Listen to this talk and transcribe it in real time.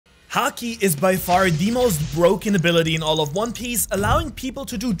Haki is by far the most broken ability in all of One Piece, allowing people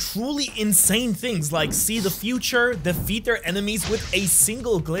to do truly insane things like see the future, defeat their enemies with a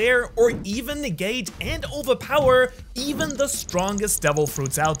single glare, or even negate and overpower even the strongest devil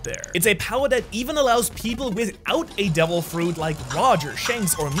fruits out there. It's a power that even allows people without a devil fruit like Roger,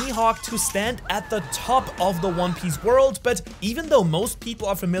 Shanks, or Mihawk to stand at the top of the One Piece world, but even though most people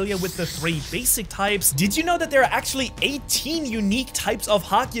are familiar with the 3 basic types, did you know that there are actually 18 unique types of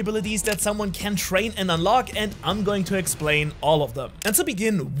Haki abilities that someone can train and unlock, and I'm going to explain all of them. And to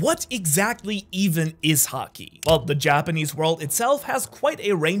begin, what exactly even is Haki? Well, the Japanese world itself has quite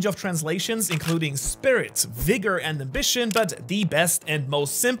a range of translations, including spirit, vigor, and ambition, but the best and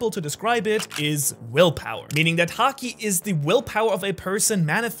most simple to describe it is willpower, meaning that Haki is the willpower of a person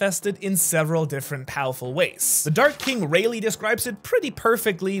manifested in several different powerful ways. The Dark King Rayleigh describes it pretty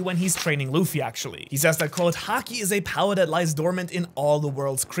perfectly when he's training Luffy, actually. He says that, quote, Haki is a power that lies dormant in all the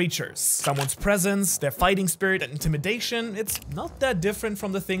world's creatures. Someone's presence, their fighting spirit, and intimidation, it's not that different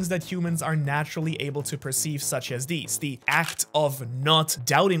from the things that humans are naturally able to perceive, such as these. The act of not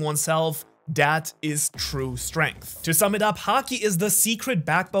doubting oneself, that is true strength. To sum it up, Haki is the secret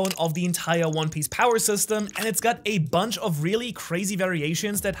backbone of the entire One Piece power system, and it's got a bunch of really crazy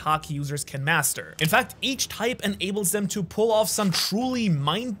variations that Haki users can master. In fact, each type enables them to pull off some truly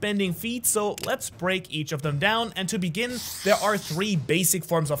mind-bending feats, so let's break each of them down. And to begin, there are 3 basic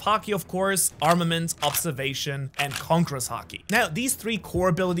forms of Haki, of course: armament, observation, and conqueror's Haki. Now, these 3 core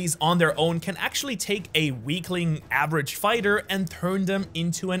abilities on their own can actually take a weakling average fighter and turn them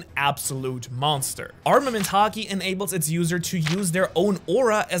into an absolute monster. Armament Haki enables its user to use their own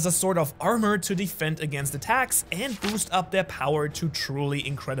aura as a sort of armor to defend against attacks and boost up their power to truly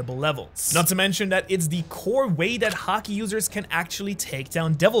incredible levels. Not to mention that it's the core way that Haki users can actually take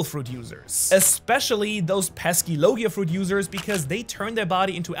down Devil Fruit users, especially those pesky Logia Fruit users, because they turn their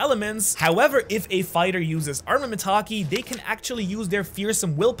body into elements. However, if a fighter uses Armament Haki, they can actually use their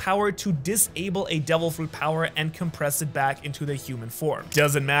fearsome willpower to disable a Devil Fruit power and compress it back into their human form.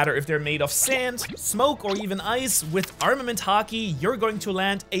 Doesn't matter if they're made of sand, smoke, or even ice, with Armament Haki, you're going to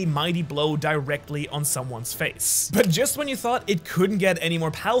land a mighty blow directly on someone's face. But just when you thought it couldn't get any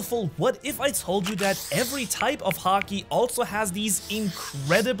more powerful, what if I told you that every type of Haki also has these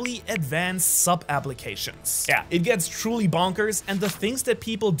incredibly advanced sub-applications? Yeah, it gets truly bonkers, and the things that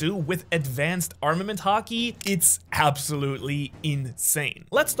people do with advanced Armament Haki, it's absolutely insane.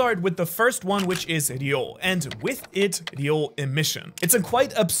 Let's start with the first one, which is Ryo, and with it, Ryo Emission. It's a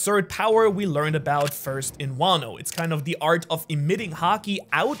quite absurd power we learned about first in Wano. It's kind of the art of emitting Haki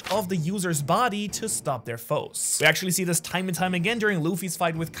out of the user's body to stop their foes. We actually see this time and time again during Luffy's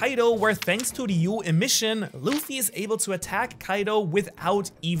fight with Kaido, where thanks to the Ryo emission, Luffy is able to attack Kaido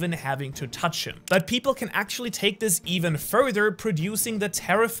without even having to touch him. But people can actually take this even further, producing the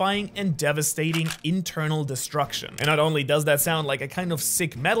terrifying and devastating internal destruction. And not only does that sound like a kind of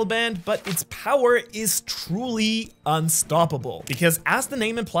sick metal band, but its power is truly unstoppable. Because as the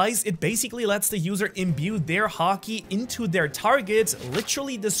name implies, it basically lets the user imbue their Haki into their target,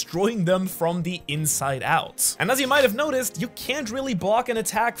 literally destroying them from the inside out. And as you might have noticed, you can't really block an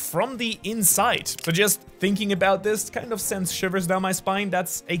attack from the inside. So just thinking about this kind of sends shivers down my spine.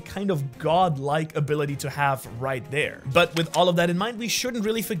 That's a kind of godlike ability to have right there. But with all of that in mind, we shouldn't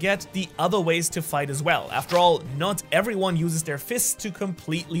really forget the other ways to fight as well. After all, not everyone uses their fists to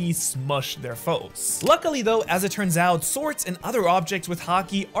completely smush their foes. Luckily though, as it turns out, swords and other objects with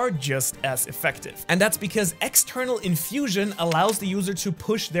Haki are just as effective. And that's because external infusion allows the user to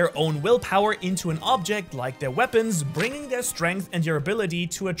push their own willpower into an object like their weapons, bringing their strength and durability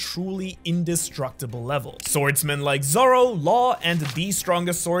to a truly indestructible level. Swordsmen like Zoro, Law, and the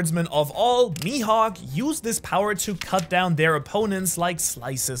strongest swordsman of all, Mihawk, use this power to cut down their opponents like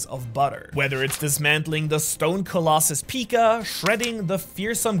slices of butter. Whether it's dismantling the stone colossus Pika, shredding the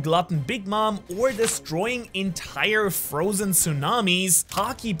fearsome glutton Big Mom, or destroying entire frozen tsunamis,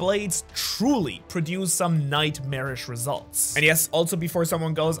 Haki blades truly produce some nightmarish results. And yes, also before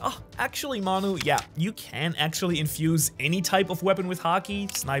someone goes, oh, actually Manu, yeah, you can actually infuse any type of weapon with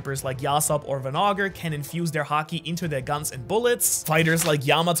Haki. Snipers like Yasop or Vanauger can infuse their Haki into their guns and bullets. Fighters like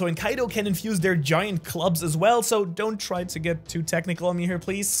Yamato and Kaido can infuse their giant clubs as well, so don't try to get too technical on me here,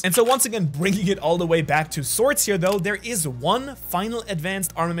 please. And so once again, bringing it all the way back to swords here though, there is one final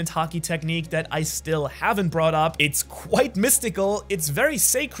advanced armament Haki technique that I still haven't brought up. It's quite mystical, it's very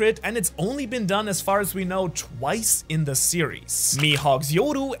sacred, and it's only been done, as far as we know, twice in the series. Mihawk's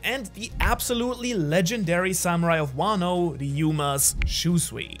Yoru and the absolutely legendary samurai of Wano, Ryuma's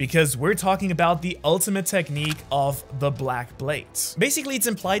Shusui. Because we're talking about the ultimate ultimate technique of the Black Blade. Basically, it's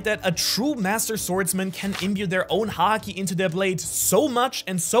implied that a true master swordsman can imbue their own Haki into their blade so much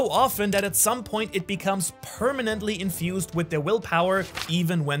and so often that at some point it becomes permanently infused with their willpower,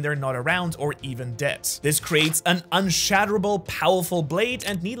 even when they're not around or even dead. This creates an unshatterable, powerful blade,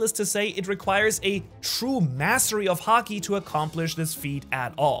 and needless to say, it requires a true mastery of Haki to accomplish this feat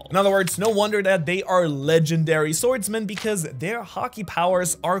at all. In other words, no wonder that they are legendary swordsmen, because their Haki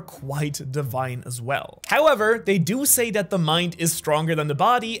powers are quite divine as well. However, they do say that the mind is stronger than the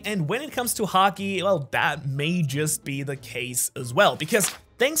body, and when it comes to Haki, well, that may just be the case as well, because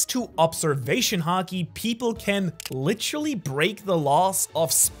thanks to observation Haki, people can literally break the laws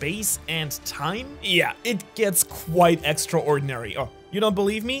of space and time. Yeah, it gets quite extraordinary. Oh, you don't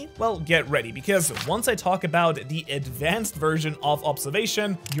believe me? Well, get ready, because once I talk about the advanced version of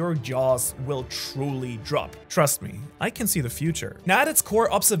observation, your jaws will truly drop. Trust me, I can see the future. Now, at its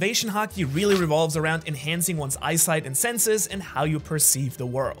core, observation Haki really revolves around enhancing one's eyesight and senses and how you perceive the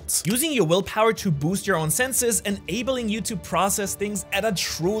world. Using your willpower to boost your own senses, enabling you to process things at a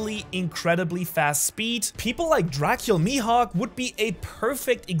truly incredibly fast speed. People like Dracul Mihawk would be a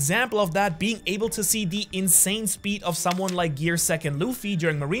perfect example of that, being able to see the insane speed of someone like Gear 2nd Luffy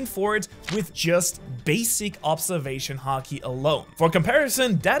during Marineford with just basic observation Haki alone. For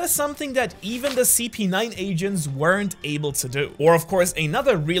comparison, that is something that even the CP9 agents weren't able to do. Or of course,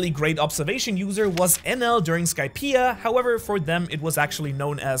 another really great observation user was NL during Skypiea, however for them it was actually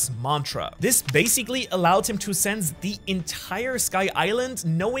known as Mantra. This basically allowed him to sense the entire Sky Island,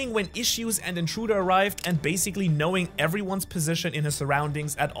 knowing when issues and intruder arrived, and basically knowing everyone's position in his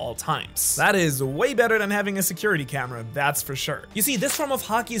surroundings at all times. That is way better than having a security camera, that's for sure. You see, this form of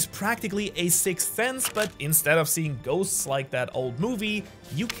Haki is practically a sixth sense, but instead of seeing ghosts like that old movie,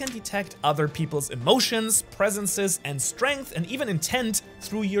 you can detect other people's emotions, presences, and strength, and even intent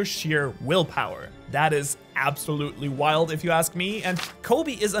through your sheer willpower. That is absolutely wild if you ask me, and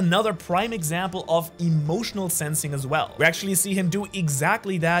Kobe is another prime example of emotional sensing as well. We actually see him do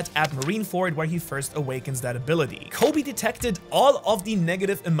exactly that at Marineford, where he first awakens that ability. Kobe detected all of the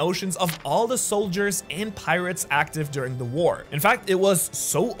negative emotions of all the soldiers and pirates active during the war. In fact, it was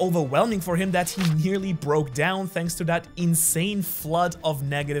so overwhelming for him that he nearly broke down thanks to that insane flood of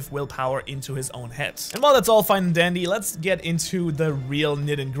negative willpower into his own head. And while that's all fine and dandy, let's get into the real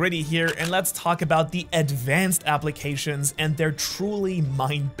nit and gritty here, and let's talk about the advanced applications and their truly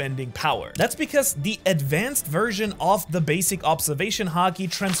mind-bending power. That's because the advanced version of the basic observation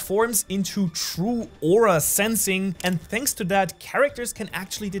Haki transforms into true aura sensing, and thanks to that, characters can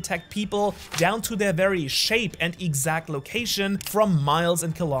actually detect people down to their very shape and exact location from miles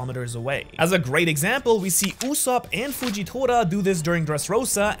and kilometers away. As a great example, we see Usopp and Fujitora do this during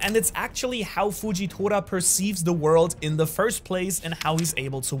Dressrosa, and it's actually how Fujitora perceives the world in the first place and how he's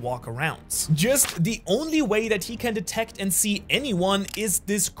able to walk around. Just the only way that he can detect and see anyone is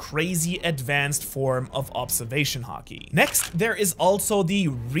this crazy advanced form of observation Haki. Next, there is also the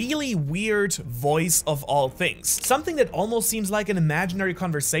really weird voice of all things. Something that almost seems like an imaginary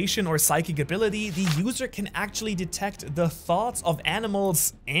conversation or psychic ability. The user can actually detect the thoughts of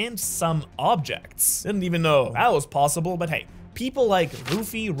animals and some objects. Didn't even know that was possible, but hey. People like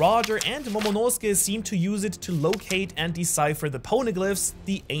Luffy, Roger, and Momonosuke seem to use it to locate and decipher the poneglyphs,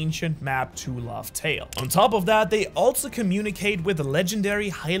 the ancient map to Laugh Tale. On top of that, they also communicate with legendary,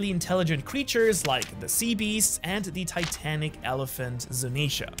 highly intelligent creatures like the sea beasts and the titanic elephant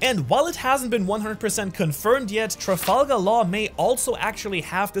Zanisha. And while it hasn't been 100% confirmed yet, Trafalgar Law may also actually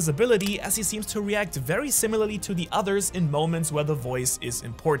have this ability, as he seems to react very similarly to the others in moments where the voice is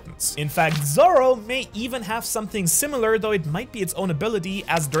important. In fact, Zoro may even have something similar, though it might be its own ability,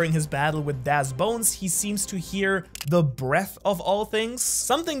 as during his battle with Daz Bones, he seems to hear the breath of all things,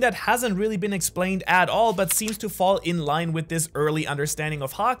 something that hasn't really been explained at all, but seems to fall in line with this early understanding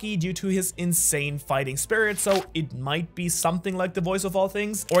of Haki due to his insane fighting spirit. So it might be something like the voice of all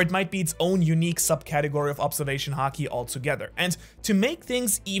things, or it might be its own unique subcategory of observation Haki altogether. And to make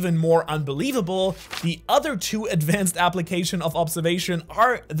things even more unbelievable, the other two advanced applications of observation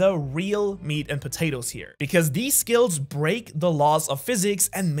are the real meat and potatoes here, because these skills break the laws of physics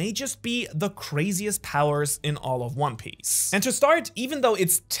and may just be the craziest powers in all of One Piece. And to start, even though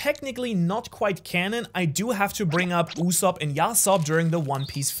it's technically not quite canon, I do have to bring up Usopp and Yasopp during the One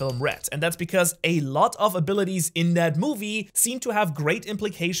Piece film Red, and that's because a lot of abilities in that movie seem to have great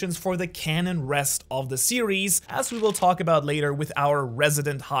implications for the canon rest of the series, as we will talk about later with our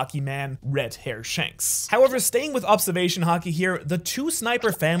resident Haki man, Red Hair Shanks. However, staying with observation Haki here, the two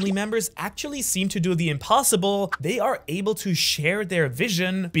sniper family members actually seem to do the impossible. They are able to share their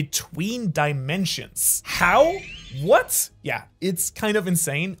vision between dimensions. How? What? Yeah, it's kind of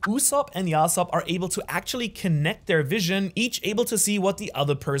insane. Usopp and Yasopp are able to actually connect their vision, each able to see what the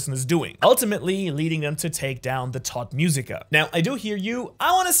other person is doing, ultimately leading them to take down the Tot Musica. Now, I do hear you.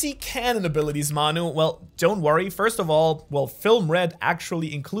 I want to see canon abilities, Manu. Well, don't worry. First of all, well, Film Red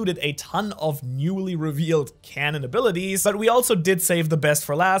actually included a ton of newly revealed canon abilities, but we also did save the best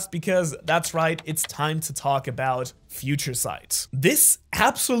for last because that's right, it's time to talk about Future Sight. This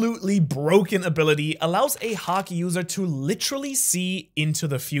absolutely broken ability allows a Haki user to literally see into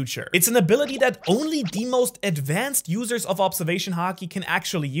the future. It's an ability that only the most advanced users of Observation Haki can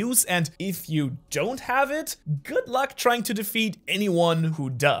actually use, and if you don't have it, good luck trying to defeat anyone who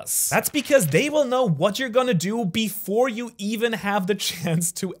does. That's because they will know what you're gonna do before you even have the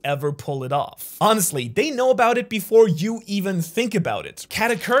chance to ever pull it off. Honestly, they know about it before you even think about it.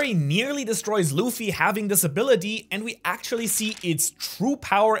 Katakuri nearly destroys Luffy having this ability, and we actually see its true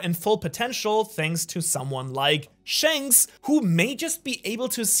power and full potential thanks to someone like Shanks, who may just be able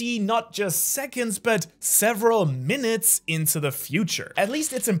to see not just seconds, but several minutes into the future. At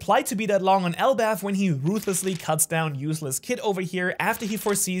least it's implied to be that long on Elbaf when he ruthlessly cuts down useless Kid over here after he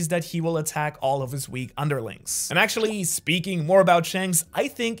foresees that he will attack all of his weak underlings. And actually, speaking more about Shanks, I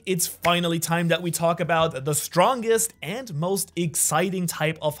think it's finally time that we talk about the strongest and most exciting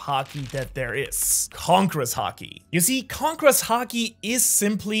type of Haki that there is. Conqueror's Haki. You see, Conqueror's Haki is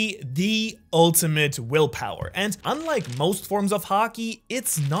simply the ultimate willpower, and unlike most forms of Haki,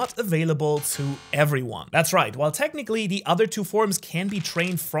 it's not available to everyone. That's right, while technically the other two forms can be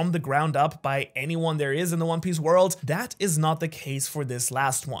trained from the ground up by anyone there is in the One Piece world, that is not the case for this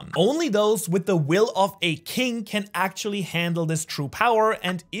last one. Only those with the will of a king can actually handle this true power,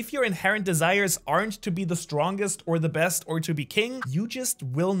 and if your inherent desires aren't to be the strongest or the best or to be king, you just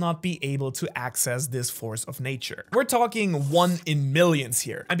will not be able to access this force of nature. We're talking 1 in millions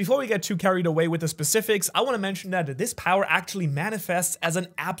here. And before we get too carried away with the specifics, I want to mention that this power actually manifests as an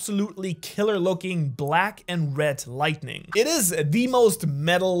absolutely killer looking black and red lightning. It is the most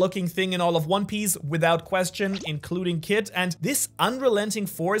metal looking thing in all of One Piece without question, including Kid, and this unrelenting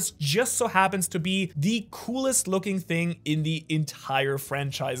force just so happens to be the coolest looking thing in the entire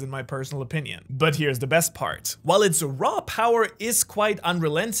franchise in my personal opinion. But here's the best part. While its raw power is quite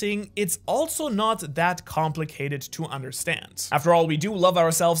unrelenting, it's also not that complicated to understand. After all, we do love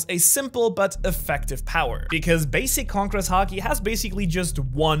ourselves a simple but effective power, because basic Conqueror's Haki has basically just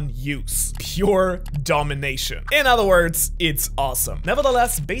one use: pure domination. In other words, it's awesome.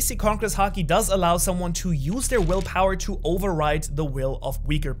 Nevertheless, basic Conqueror's Haki does allow someone to use their willpower to override the will of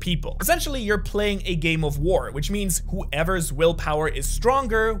weaker people. Essentially, you're playing a game of war, which means whoever's willpower is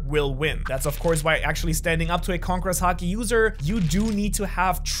stronger will win. That's of course why actually standing up to a Conqueror's Haki user, you do need to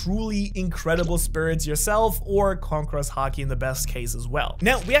have truly incredible spirits yourself, or Conqueror's Haki in the best case as well.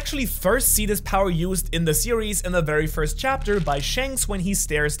 Now, we actually first see this power used in the series in the very first chapter by Shanks when he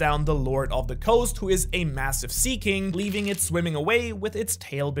stares down the Lord of the Coast, who is a massive sea king, leaving it swimming away with its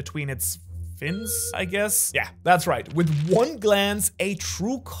tail between its fins, I guess? Yeah, that's right. With one glance, a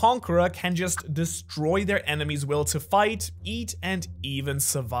true conqueror can just destroy their enemy's will to fight, eat, and even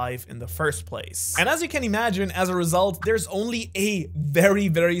survive in the first place. And as you can imagine, as a result, there's only a very,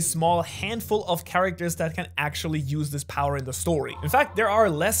 very small handful of characters that can actually use this power in the story. In fact, there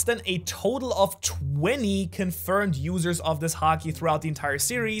are less than a total of 20 confirmed users of this Haki throughout the entire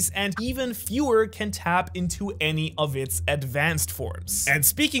series, and even fewer can tap into any of its advanced forms. And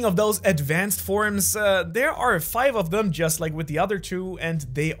speaking of those advanced forms, there are 5 of them, just like with the other 2, and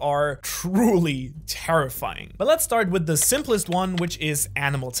they are truly terrifying. But let's start with the simplest one, which is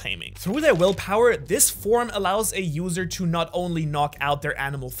animal taming. Through their willpower, this form allows a user to not only knock out their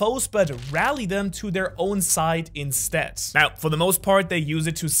animal foes, but rally them to their own side instead. Now, for the most part, they use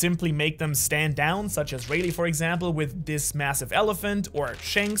it to simply make them stand down, such as Rayleigh, for example, with this massive elephant, or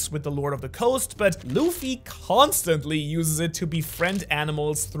Shanks with the Lord of the Coast, but Luffy constantly uses it to befriend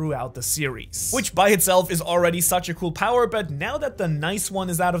animals throughout the series, which by itself is already such a cool power. But now that the nice one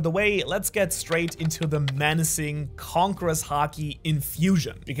is out of the way, let's get straight into the menacing Conqueror's Haki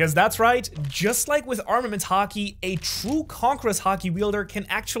infusion. Because that's right, just like with Armament Haki, a true Conqueror's Haki wielder can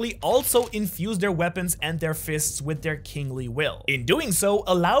actually also infuse their weapons and their fists with their kingly will. In doing so,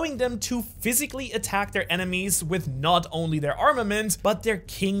 allowing them to physically attack their enemies with not only their armament, but their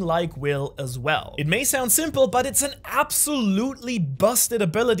king-like will as well. It may sound simple, but it's an absolutely busted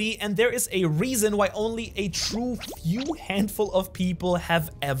ability, and there is is a reason why only a true few handful of people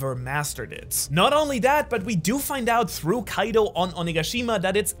have ever mastered it. Not only that, but we do find out through Kaido on Onigashima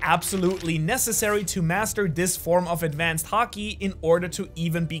that it's absolutely necessary to master this form of advanced Haki in order to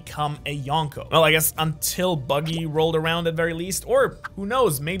even become a Yonko. Well, I guess until Buggy rolled around at very least, or who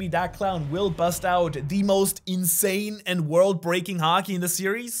knows, maybe that clown will bust out the most insane and world-breaking Haki in the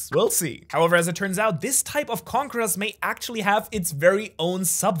series? We'll see. However, as it turns out, this type of Conquerors may actually have its very own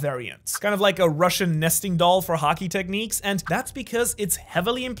subvariant. Kind of like a Russian nesting doll for Haki techniques, and that's because it's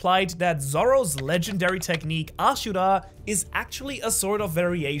heavily implied that Zoro's legendary technique, Ashura, is actually a sort of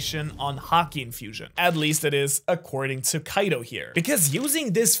variation on Haki infusion. At least it is according to Kaido here. Because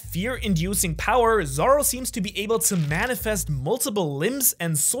using this fear-inducing power, Zoro seems to be able to manifest multiple limbs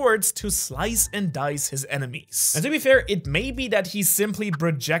and swords to slice and dice his enemies. And to be fair, it may be that he's simply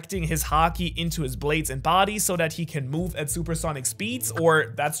projecting his Haki into his blades and body so that he can move at supersonic speeds,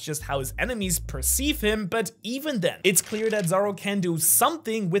 or that's just how his enemies perceive him, but even then, it's clear that Zoro can do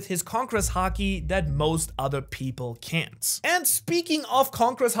something with his Conqueror's Haki that most other people can't. And speaking of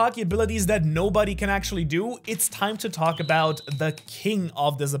Conqueror's Haki abilities that nobody can actually do, it's time to talk about the king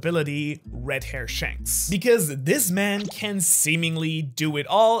of this ability, Red Hair Shanks. Because this man can seemingly do it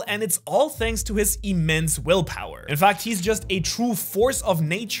all, and it's all thanks to his immense willpower. In fact, he's just a true force of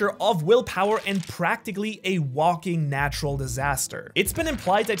nature of willpower and practically a walking natural disaster. It's been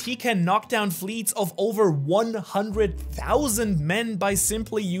implied that he can knock down fleets of over 100,000 men by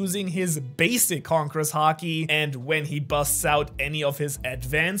simply using his basic Conqueror's Haki, and when he busts out any of his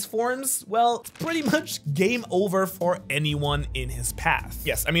advanced forms, well, it's pretty much game over for anyone in his path.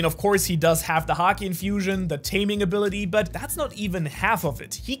 Yes, I mean, of course he does have the Haki infusion, the taming ability, but that's not even half of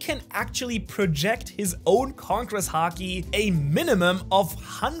it. He can actually project his own Conqueror's Haki a minimum of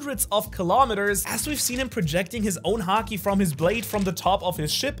hundreds of kilometers, as we've seen him projecting his own Haki from his blade from the top of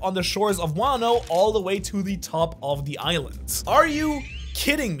his ship on the shores of Wano all the way to the top of the island. Are you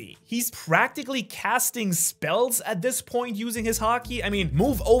kidding me? He's practically casting spells at this point using his Haki. I mean,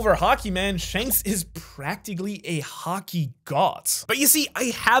 move over Haki, man. Shanks is practically a Haki god. But you see,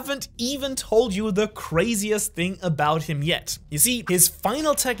 I haven't even told you the craziest thing about him yet. You see, his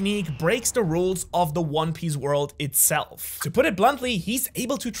final technique breaks the rules of the One Piece world itself. To put it bluntly, he's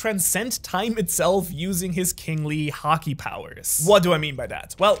able to transcend time itself using his kingly Haki powers. What do I mean by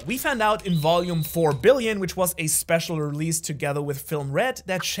that? Well, we found out in volume 4 billion, which was a special release together with Film Red,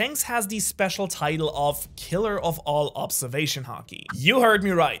 that Shanks has the special title of Killer of All Observation Haki. You heard me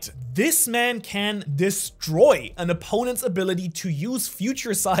right. This man can destroy an opponent's ability to use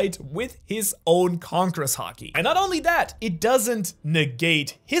Future Sight with his own Conqueror's Haki. And not only that, it doesn't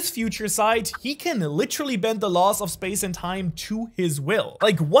negate his Future Sight. He can literally bend the laws of space and time to his will.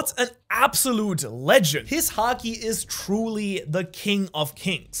 Like, what an absolute legend. His Haki is truly the king of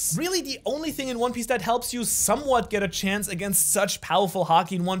kings. Really, the only thing in One Piece that helps you somewhat get a chance against such powerful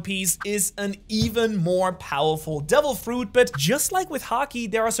Haki in One Piece is an even more powerful Devil Fruit, but just like with Haki,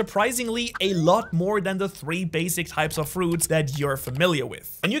 there are surprisingly a lot more than the 3 basic types of fruits that you're familiar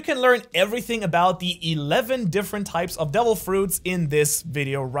with. And you can learn everything about the 11 different types of Devil Fruits in this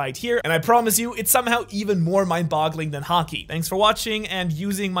video right here, and I promise you, it's somehow even more mind-boggling than Haki. Thanks for watching, and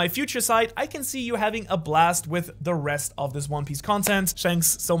using my Future Sight, I can see you having a blast with the rest of this One Piece content.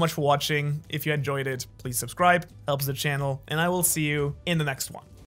 Thanks so much for watching. If you enjoyed it, please subscribe, helps the channel, and I will see you in the next one.